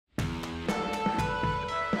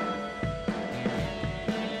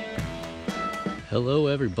Hello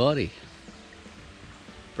everybody,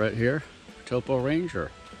 Brett here, TopoRanger,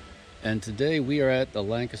 and today we are at the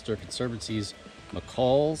Lancaster Conservancy's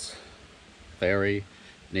McCall's Ferry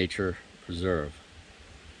Nature Preserve.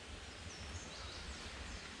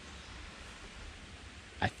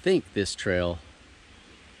 I think this trail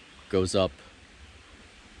goes up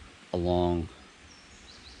along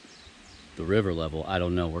the river level. I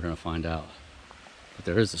don't know, we're gonna find out. But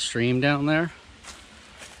there is a stream down there,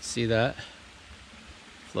 see that?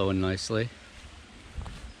 Flowing nicely.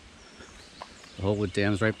 The Holtwood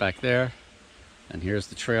Dam's right back there, and here's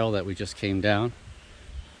the trail that we just came down.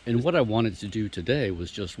 And what I wanted to do today was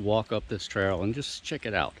just walk up this trail and just check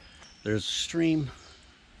it out. There's a stream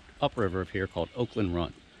upriver here called Oakland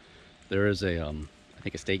Run. There is a I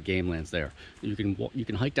think a state game lands there. You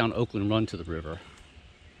can hike down Oakland Run to the river,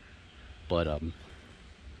 but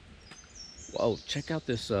whoa, check out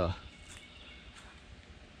this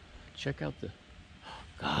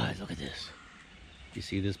God, look at this. You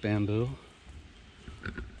see this bamboo?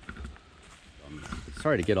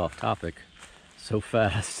 Sorry to get off topic so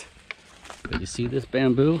fast, but you see this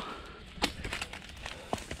bamboo?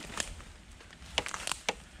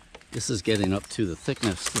 This is getting up to the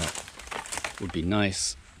thickness that would be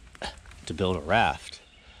nice to build a raft.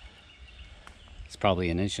 It's probably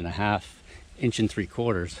 1.5 inches,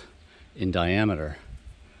 1.75 inches in diameter.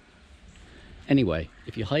 Anyway,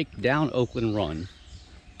 if you hike down Oakland Run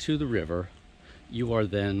to the river, you are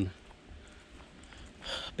then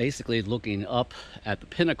basically looking up at the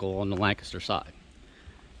pinnacle on the Lancaster side.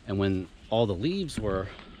 And when all the leaves were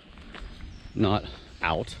not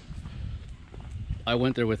out, I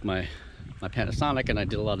went there with my Panasonic and I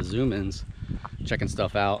did a lot of zoom-ins, checking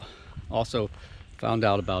stuff out. Also found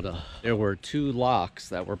out about there were 2 locks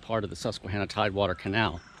that were part of the Susquehanna Tidewater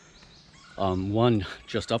Canal. One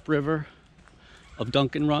just upriver of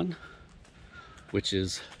Duncan Run, which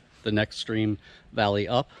is the next stream valley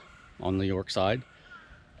up on the York side,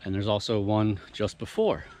 and there's also one just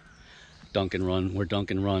before Duncan Run where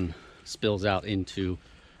Duncan Run spills out into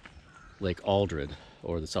Lake Aldred,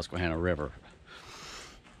 or the Susquehanna River.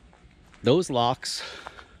 Those locks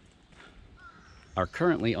are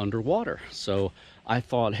currently underwater, so I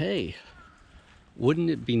thought, hey, wouldn't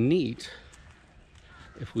it be neat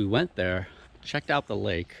if we went there, checked out the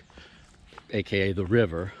lake, aka the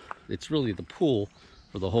river. It's really the pool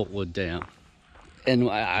for the Holtwood Dam. And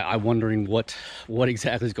I'm wondering what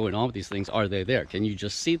exactly is going on with these things. Are they there? Can you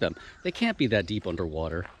just see them? They can't be that deep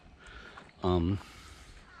underwater. And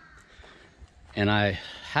I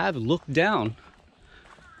have looked down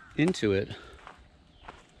into it,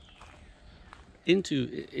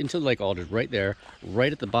 into Lake Aldred, right there,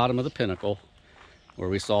 right at the bottom of the pinnacle where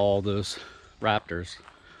we saw all those raptors,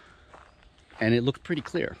 and it looked pretty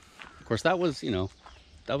clear. Of course, that was,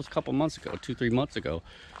 that was a couple months ago, 2-3 months ago,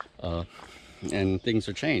 and things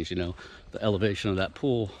are changed. The elevation of that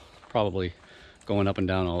pool probably going up and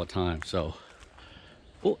down all the time. So,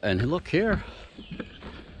 oh, and look here,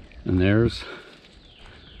 and there's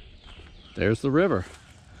the river.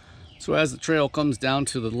 So as the trail comes down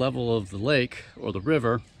to the level of the lake or the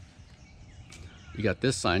river, you got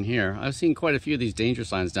this sign here. I've seen quite a few of these danger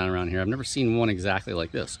signs down around here. I've never seen one exactly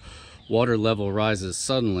like this. Water level rises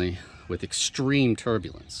suddenly with extreme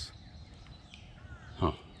turbulence.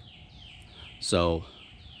 So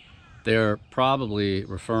they're probably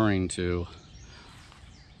referring to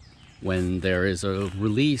when there is a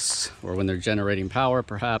release, or when they're generating power,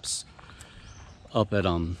 perhaps up at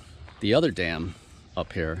the other dam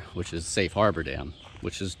up here, which is Safe Harbor Dam,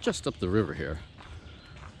 which is just up the river here.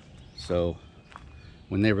 So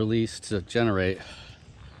when they release to generate,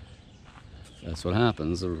 that's what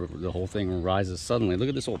happens. The whole thing rises suddenly. Look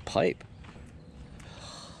at this old pipe.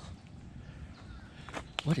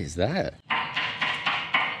 What is that?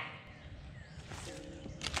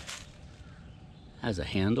 Has a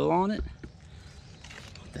handle on it?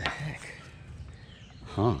 What the heck?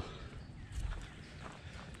 Huh.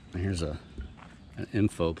 And here's an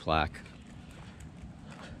info plaque.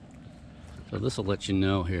 So this will let you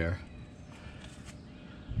know here.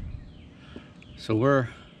 So we're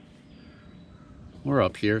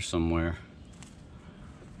up here somewhere,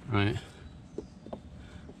 right?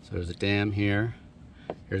 So there's a dam here.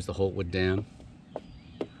 Here's the Holtwood Dam.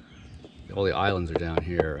 All the islands are down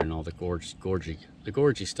here, and all the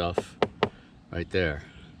gorgy stuff right there.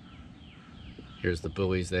 Here's the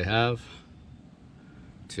buoys they have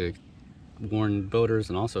to warn boaters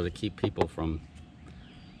and also to keep people from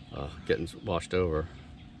getting washed over.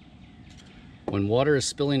 When water is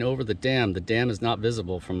spilling over the dam is not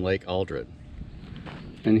visible from Lake Aldred.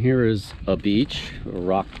 And here is a beach, a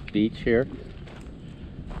rock beach here.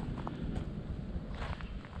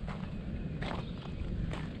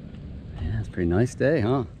 Pretty nice day,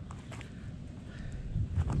 huh?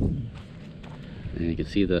 And you can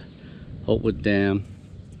see the Holtwood Dam.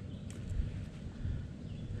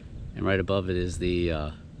 And right above it is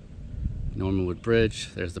the Normanwood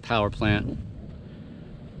Bridge. There's the power plant.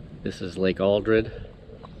 This is Lake Aldred,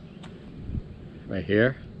 right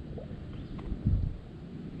here.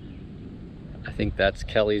 I think that's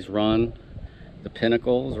Kelly's Run. The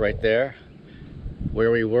Pinnacles right there.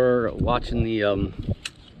 Where we were watching the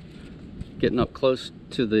getting up close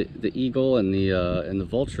to the eagle and the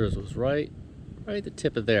vultures was right at the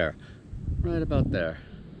tip of there, right about there.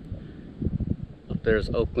 Up there's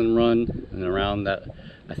Oakland Run, and around that,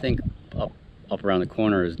 I think up around the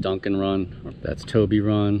corner is Duncan Run. That's Topo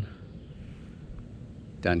Run.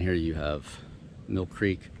 Down here you have Mill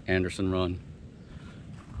Creek, Anderson Run.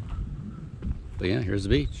 But yeah, here's the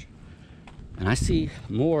beach, and I see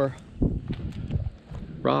more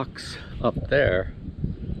rocks up there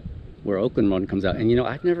where Oakland Run comes out. And you know,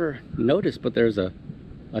 I've never noticed, but there's a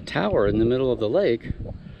tower in the middle of the lake,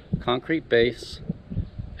 concrete base,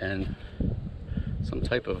 and some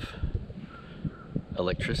type of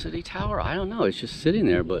electricity tower. I don't know, it's just sitting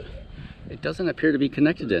there, but it doesn't appear to be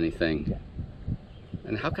connected to anything.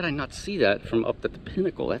 And how could I not see that from up at the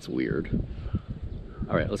pinnacle? That's weird.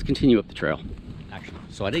 All right, let's continue up the trail. Actually,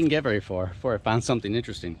 so I didn't get very far before I found something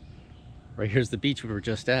interesting. Right here's the beach we were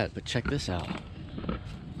just at, but check this out.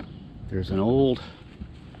 There's an old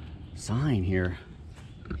sign here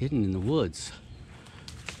hidden in the woods.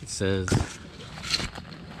 It says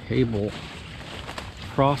Cable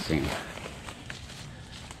Crossing.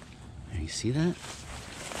 And you see that?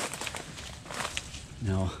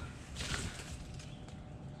 Now,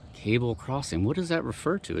 cable crossing, what does that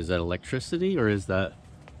refer to? Is that electricity, or is that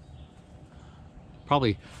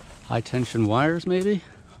probably high tension wires maybe?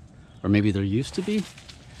 Or maybe there used to be?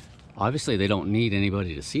 Obviously they don't need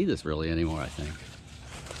anybody to see this really anymore, I think.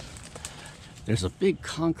 There's a big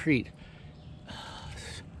concrete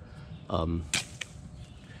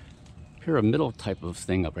pyramidal type of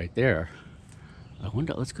thing up right there. I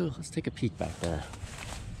wonder, let's take a peek back there.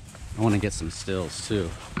 I want to get some stills too.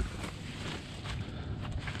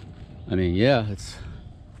 I mean, yeah,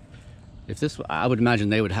 I would imagine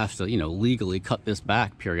they would have to, you know, legally cut this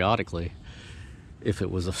back periodically if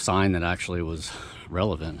it was a sign that actually was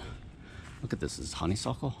relevant. Look at this is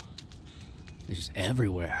honeysuckle. It's just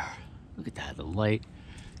everywhere. Look at that, the light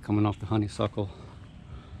coming off the honeysuckle.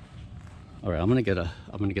 All right, I'm gonna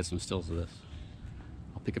get some stills of this.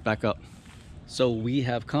 I'll pick it back up. So we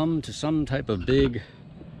have come to some type of big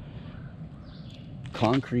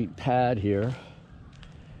concrete pad here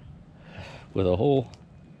with a whole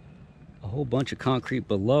bunch of concrete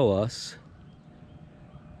below us.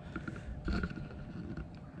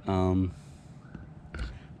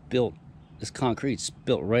 This concrete's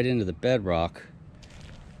built right into the bedrock.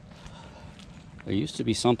 There used to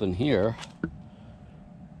be something here.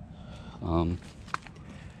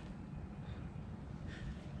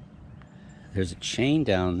 There's a chain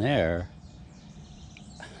down there.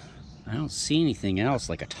 I don't see anything else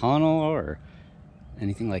like a tunnel or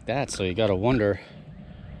anything like that, so you gotta wonder,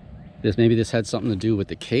 maybe this had something to do with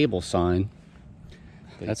the cable sign.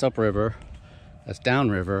 That's upriver, that's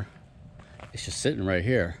downriver. It's just sitting right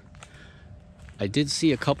here. I did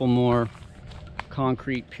see a couple more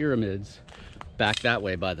concrete pyramids back that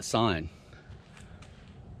way by the sign,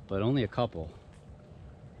 but only a couple.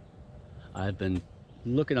 I've been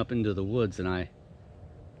looking up into the woods and I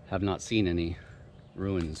have not seen any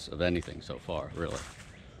ruins of anything so far, really.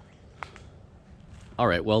 All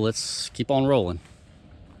right, well, let's keep on rolling.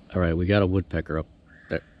 All right, we got a woodpecker up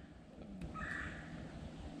there.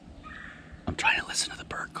 I'm trying to listen to the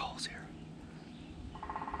bird calls here.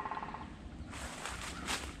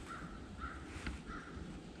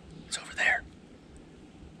 It's over there.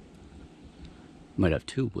 Might have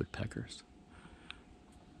two woodpeckers.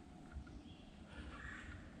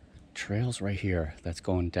 Trail's right here. That's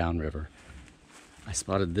going downriver. I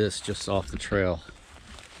spotted this just off the trail.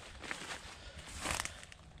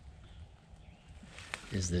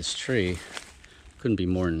 Is this tree. Couldn't be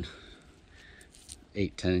more than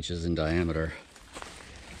 8-10 inches in diameter.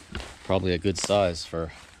 Probably a good size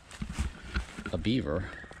for a beaver.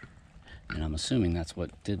 And I'm assuming that's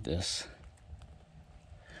what did this.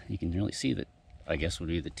 You can really see that, I guess would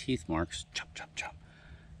be the teeth marks. Chop, chop, chop.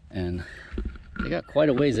 And they got quite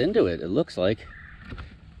a ways into it, it looks like.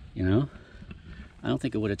 You know, I don't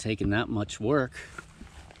think it would have taken that much work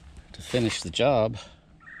to finish the job.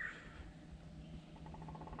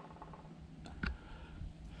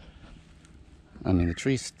 I mean, the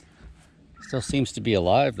tree still seems to be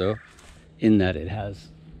alive though, in that it has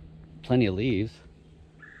plenty of leaves.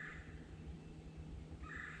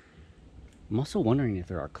 I'm also wondering if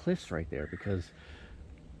there are cliffs right there, because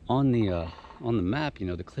on the map, you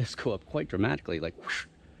know, the cliffs go up quite dramatically, like whoosh,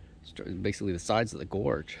 basically the sides of the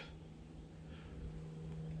gorge.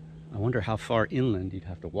 I wonder how far inland you'd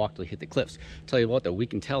have to walk till you hit the cliffs. Tell you what though, we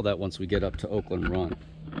can tell that once we get up to Oakland Run,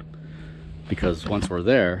 because once we're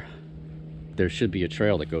there, there should be a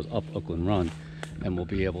trail that goes up Oakland Run, and we'll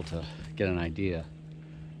be able to get an idea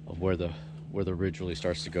of where the ridge really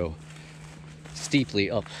starts to go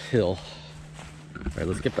steeply uphill. All right,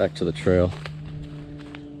 let's get back to the trail.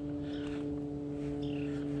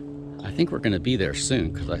 I think we're going to be there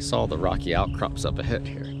soon, because I saw the rocky outcrops up ahead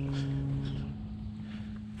here.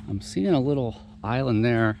 I'm seeing a little island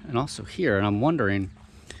there and also here, and I'm wondering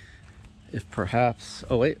if perhaps,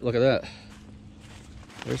 oh wait, look at that.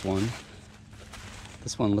 There's one.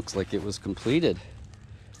 This one looks like it was completed,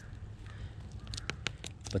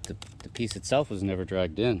 but the piece itself was never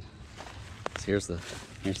dragged in. So here's the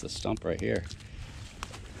stump right here.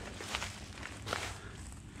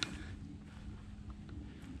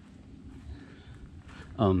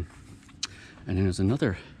 And then there's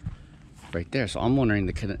another right there. So I'm wondering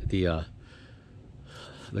the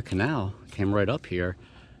canal came right up here.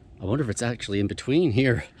 I wonder if it's actually in between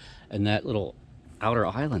here and that little outer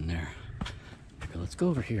island there. Okay, let's go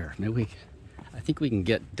over here. Maybe I think we can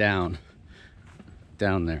get down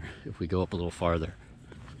there if we go up a little farther.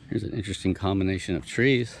 Here's an interesting combination of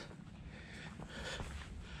trees.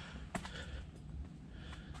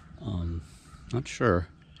 Not sure.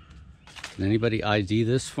 Can anybody ID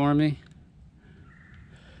this for me?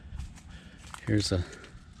 There's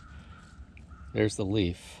the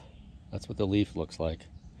leaf. That's what the leaf looks like.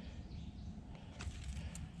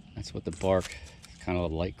 That's what the bark, kind of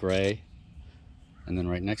a light gray. And then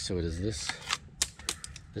right next to it is this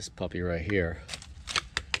puppy right here.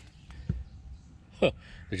 They're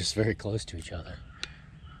just very close to each other.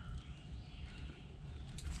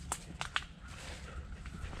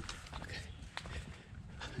 Okay.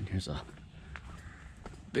 And here's a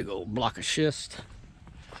big old block of schist.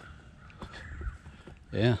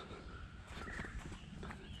 Yeah.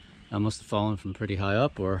 That must have fallen from pretty high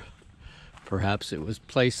up, or perhaps it was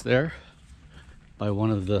placed there by one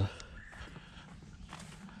of the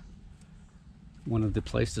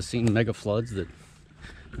Pleistocene mega floods that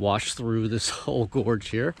washed through this whole gorge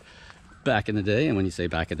here back in the day. And when you say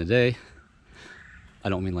back in the day, I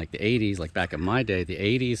don't mean like the 80s, like back in my day, the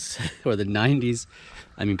 80s or the 90s.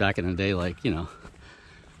 I mean back in the day, like, you know,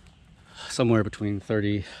 somewhere between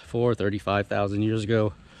 35,000 years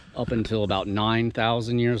ago up until about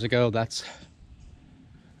 9,000 years ago. That's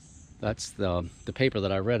the paper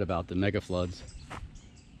that I read about the mega floods.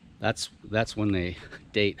 That's when they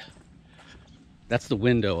date. That's the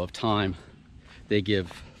window of time they give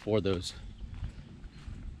for the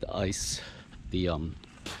ice, the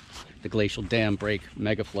glacial dam break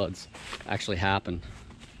mega floods actually happen.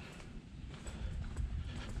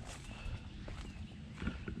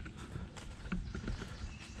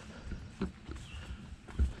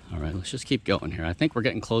 All right, let's just keep going here. I think we're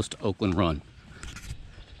getting close to Oakland Run.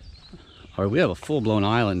 All right, we have a full-blown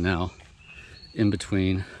island now in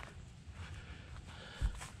between.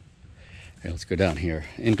 Okay, let's go down here.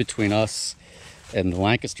 In between us and the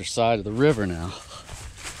Lancaster side of the river now.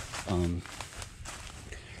 And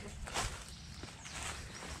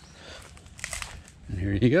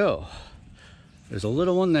here you go. There's a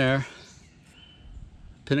little one there.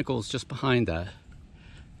 Pinnacle's just behind that.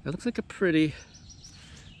 It looks like a pretty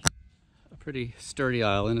sturdy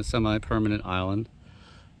island, a semi-permanent island.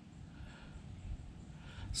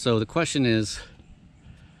 So the question is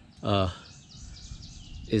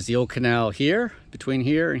the old canal here, between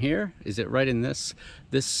here and here? Is it right in this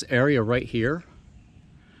area right here,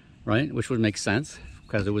 right? Which would make sense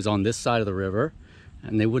because it was on this side of the river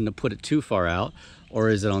and they wouldn't have put it too far out. Or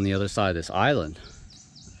is it on the other side of this island?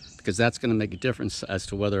 Because that's going to make a difference as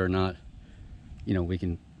to whether or not, you know, we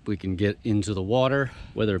can get into the water,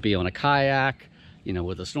 whether it be on a kayak, you know,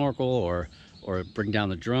 with a snorkel, or bring down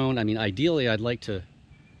the drone. I mean, ideally, I'd like to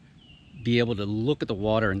be able to look at the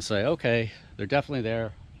water and say, okay, they're definitely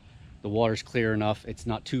there. The water's clear enough. It's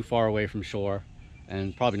not too far away from shore,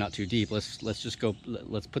 and probably not too deep. Let's just go.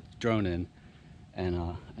 Let's put the drone in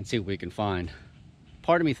and see what we can find.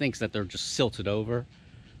 Part of me thinks that they're just silted over,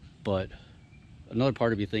 but another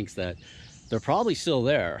part of me thinks that they're probably still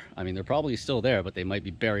there. I mean, they're probably still there, but they might be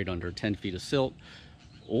buried under 10 feet of silt.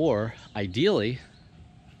 Or ideally,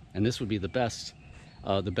 and this would be the best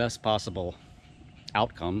possible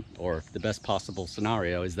outcome, or the best possible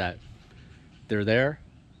scenario, is that they're there,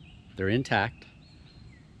 they're intact,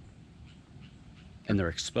 and they're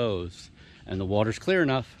exposed, and the water's clear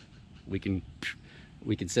enough. We can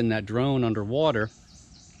we could send that drone underwater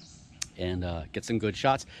and get some good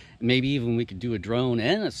shots. Maybe even we could do a drone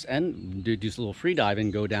and do some little free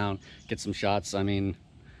diving, go down, get some shots. I mean,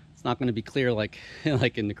 it's not going to be clear like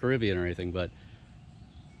like in the Caribbean or anything, but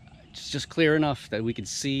it's just clear enough that we could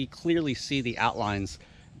clearly see the outlines,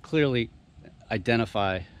 clearly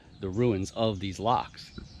identify the ruins of these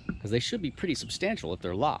locks, because they should be pretty substantial if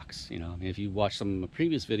they're locks. You know, I mean, if you watch some of my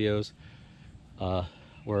previous videos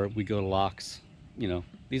where we go to locks, you know,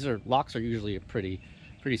 locks are usually a pretty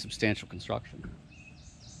substantial construction.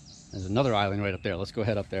 There's another island right up there. Let's go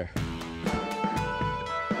head up there.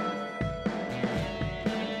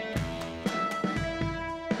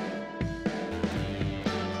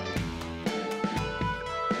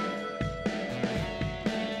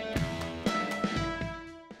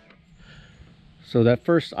 So that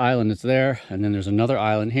first island is there, and then there's another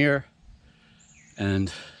island here,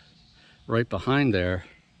 and right behind there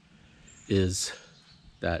is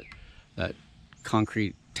that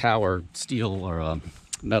concrete tower, steel or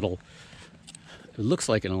metal. It looks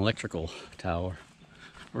like an electrical tower.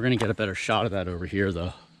 We're gonna get a better shot of that over here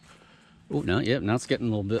though. Oh, now it's getting a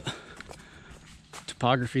little bit,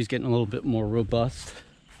 topography is getting a little bit more robust,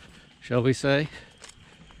 shall we say.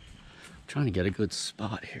 I'm trying to get a good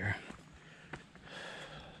spot here.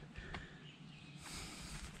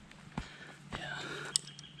 Yeah.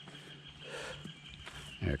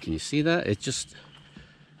 There, can you see that? It just,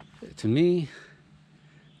 to me,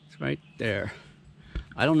 it's right there.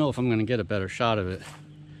 I don't know if I'm going to get a better shot of it.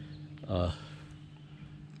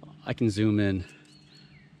 I can zoom in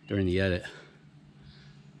during the edit.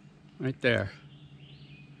 Right there.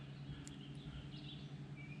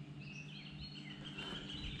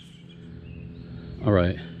 All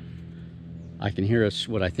right. I can hear us,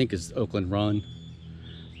 what I think is Oakland Run.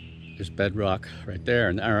 There's bedrock right there.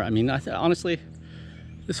 And I mean, honestly,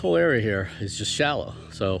 this whole area here is just shallow.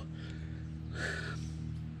 So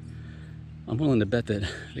I'm willing to bet that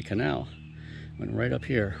the canal went right up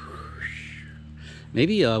here.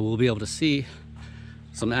 Maybe we'll be able to see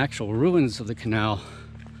some actual ruins of the canal.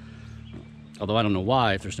 Although I don't know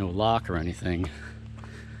why, if there's no lock or anything,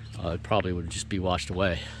 it probably would just be washed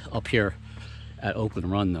away. Up here at Oakland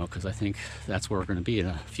Run though, because I think that's where we're going to be in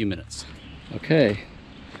a few minutes. Okay,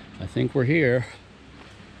 I think we're here.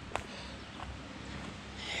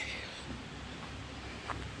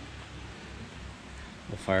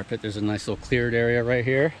 The fire pit, there's a nice little cleared area right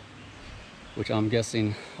here, which I'm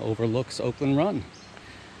guessing overlooks Oakland Run.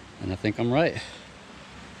 And I think I'm right.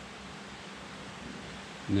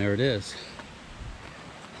 And there it is.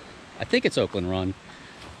 I think it's Oakland Run.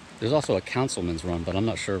 There's also a Councilman's Run, but I'm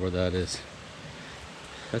not sure where that is.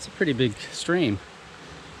 That's a pretty big stream.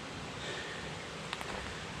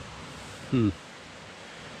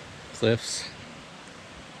 Cliffs.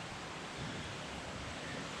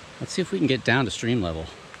 Let's see if we can get down to stream level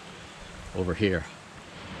over here.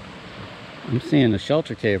 I'm seeing a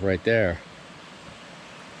shelter cave right there.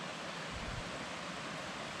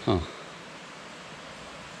 Huh.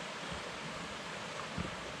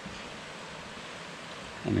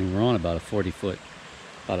 I mean, we're on about a 40-foot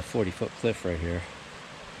cliff right here.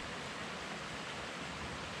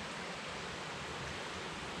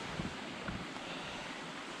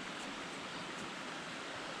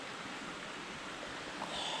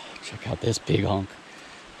 Check out this big hunk.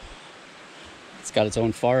 It's got its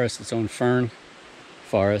own forest, its own fern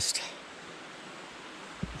forest.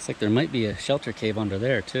 Looks like there might be a shelter cave under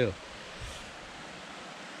there too.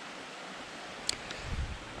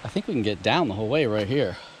 I think we can get down the whole way right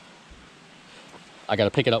here. I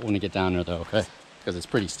gotta pick it up when we get down there though, okay? Because it's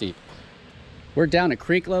pretty steep. We're down at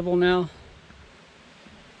creek level now.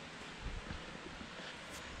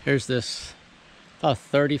 Here's this about a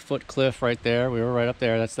 30-foot cliff right there. We were right up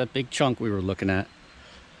there. That's that big chunk we were looking at.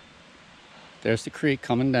 There's the creek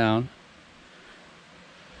coming down.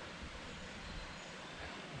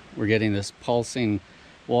 We're getting this pulsing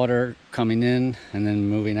water coming in and then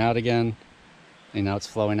moving out again. And now it's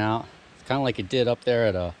flowing out. It's kind of like it did up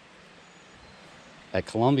there at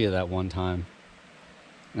Columbia that one time.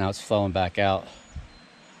 Now it's flowing back out.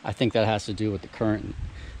 I think that has to do with the current,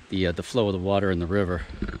 the flow of the water in the river.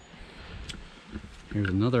 Here's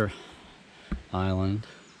another island.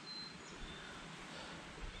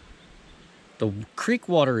 The creek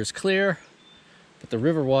water is clear, but the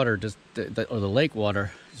river water, or the lake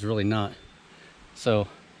water, is really not. So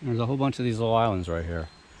there's a whole bunch of these little islands right here.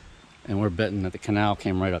 And we're betting that the canal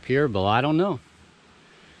came right up here, but I don't know.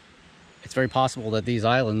 It's very possible that these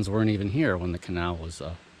islands weren't even here when the canal was,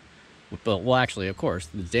 well, actually, of course,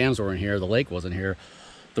 the dams weren't here, the lake wasn't here,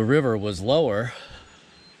 the river was lower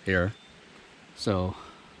here. So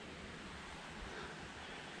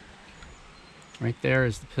Right there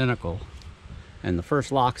is the pinnacle. And the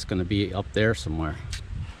first lock's gonna be up there somewhere.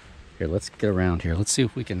 Here, let's get around here. Let's see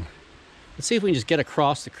if we can just get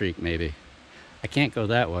across the creek maybe. I can't go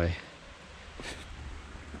that way.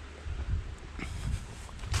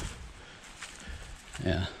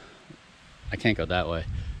 Yeah, I can't go that way.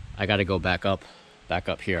 I gotta go back up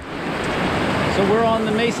here. So we're on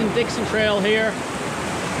the Mason-Dixon Trail here.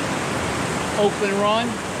 Oakland Run.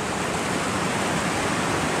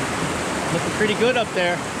 Looking pretty good up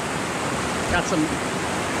there. Got some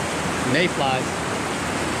mayflies.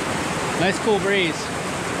 Nice cool breeze.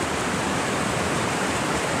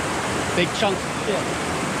 Big chunks of shit.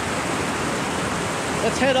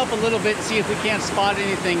 Let's head up a little bit and see if we can't spot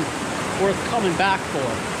anything worth coming back for.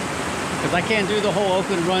 Because I can't do the whole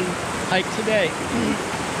Oakland Run hike today.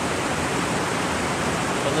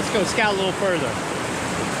 But let's go scout a little further.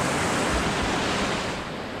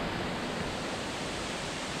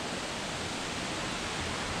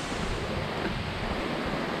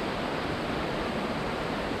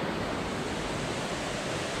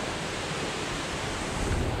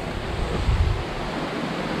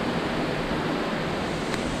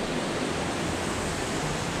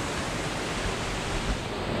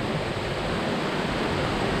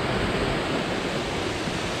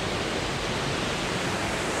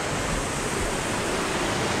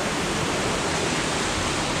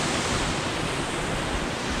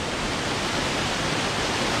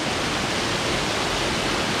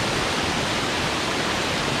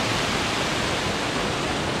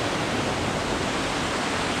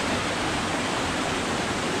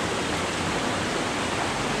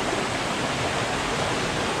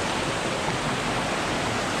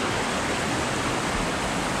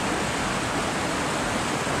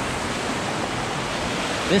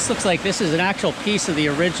 This looks like this is an actual piece of the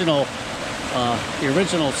original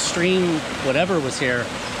stream, whatever was here.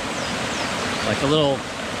 Like a little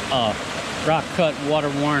rock cut, water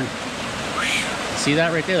worn. See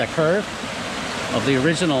that right there, that curve of the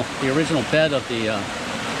original bed of the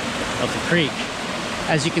creek.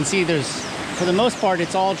 As you can see, there's, for the most part,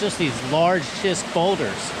 it's all just these large schist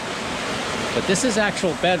boulders. But this is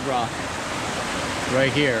actual bedrock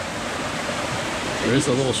right here. There is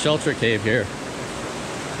a little shelter cave here.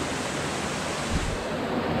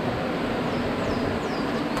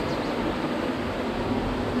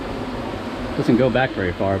 Doesn't go back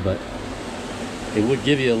very far, but it would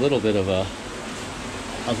give you a little bit of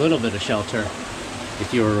shelter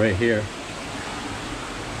if you were right here.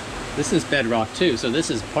 This is bedrock too, so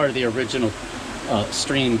this is part of the original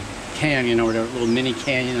stream canyon, or a little mini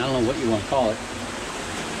canyon. I don't know what you want to call it.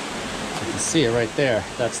 You can see it right there.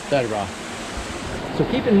 That's bedrock. So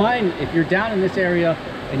keep in mind, if you're down in this area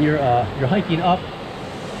and you're hiking up,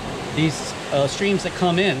 these streams that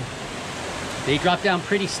come in, they drop down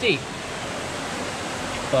pretty steep.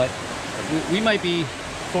 But we might be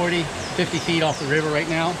 40, 50 feet off the river right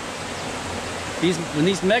now. When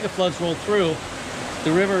these mega floods rolled through,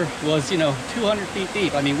 the river was, 200 feet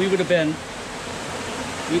deep. I mean, we could have been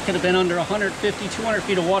under 150, 200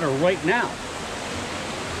 feet of water right now.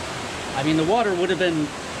 I mean, the water would have been,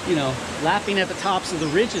 lapping at the tops of the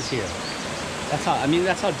ridges here. That's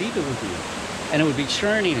how deep it would be. And it would be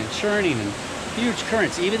churning and churning, and huge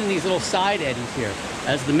currents, even in these little side eddies here.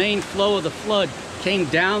 As the main flow of the flood came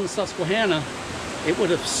down the Susquehanna, it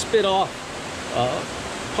would have spit off.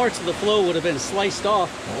 Parts of the flow would have been sliced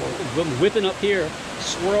off, whipping up here,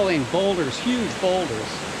 swirling boulders, huge boulders.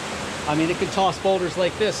 I mean, it could toss boulders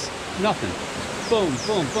like this, nothing. Boom,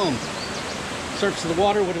 boom, boom. Surface of the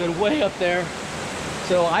water would have been way up there.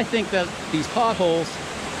 So I think that these potholes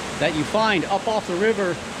that you find up off the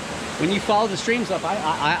river, when you follow the streams up,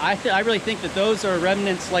 I really think that those are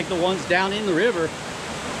remnants like the ones down in the river.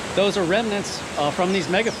 Those are remnants from these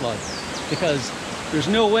mega floods, because there's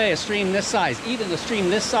no way a stream this size, even a stream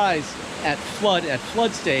this size at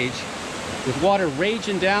flood stage, with water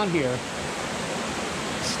raging down here,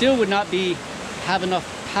 still would not have enough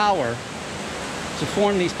power to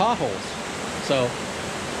form these potholes. So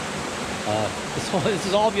this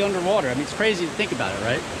is all be underwater. I mean, it's crazy to think about it,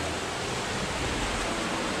 right?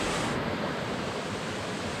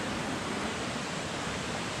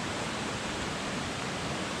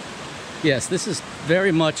 Yes, this is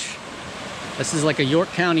like a York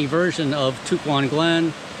County version of Tuquan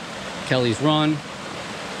Glen, Kelly's Run,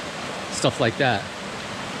 stuff like that.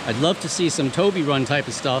 I'd love to see some Toby Run type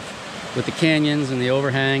of stuff with the canyons and the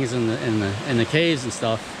overhangs and the caves and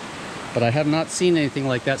stuff, but I have not seen anything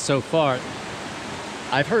like that so far.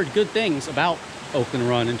 I've heard good things about Oakland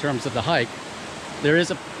Run in terms of the hike. There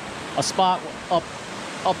is a spot up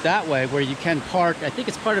that way where you can park. I think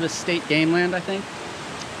it's part of a state game land, I think.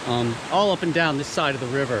 all up and down this side of the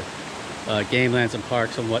river, game lands and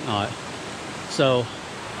parks and whatnot. So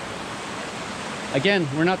again,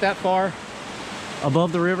 we're not that far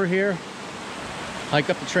above the river here. Hike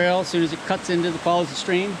up the trail as soon as it cuts into the follows the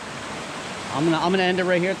stream. I'm gonna end it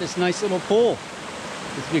right here at this nice little pool.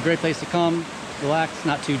 This would be a great place to come, relax,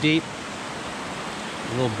 not too deep.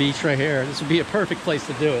 A little beach right here. This would be a perfect place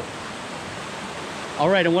to do it. All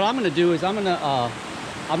right, and what I'm gonna do is I'm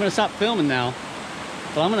gonna stop filming now,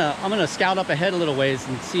 but I'm gonna scout up ahead a little ways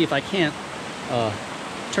and see if I can't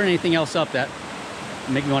turn anything else up that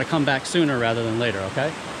make me want to come back sooner rather than later.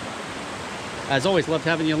 Okay. As always, loved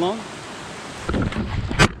having you along.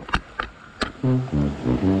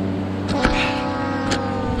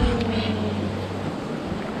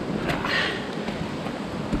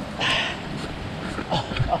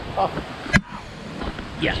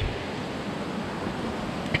 Yeah.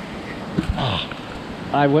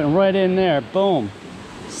 I went right in there. Boom.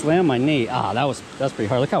 Slammed my knee. That's pretty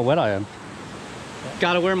hard. Look how wet I am.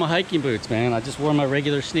 Gotta wear my hiking boots, man. I just wore my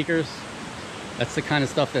regular sneakers. That's the kind of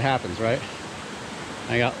stuff that happens, right?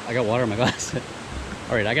 I got water in my glass.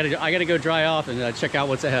 All right, I gotta go dry off and check out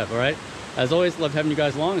what's ahead. All right. As always, love having you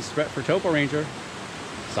guys along. This is Brett for TopoRanger,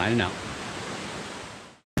 signing out.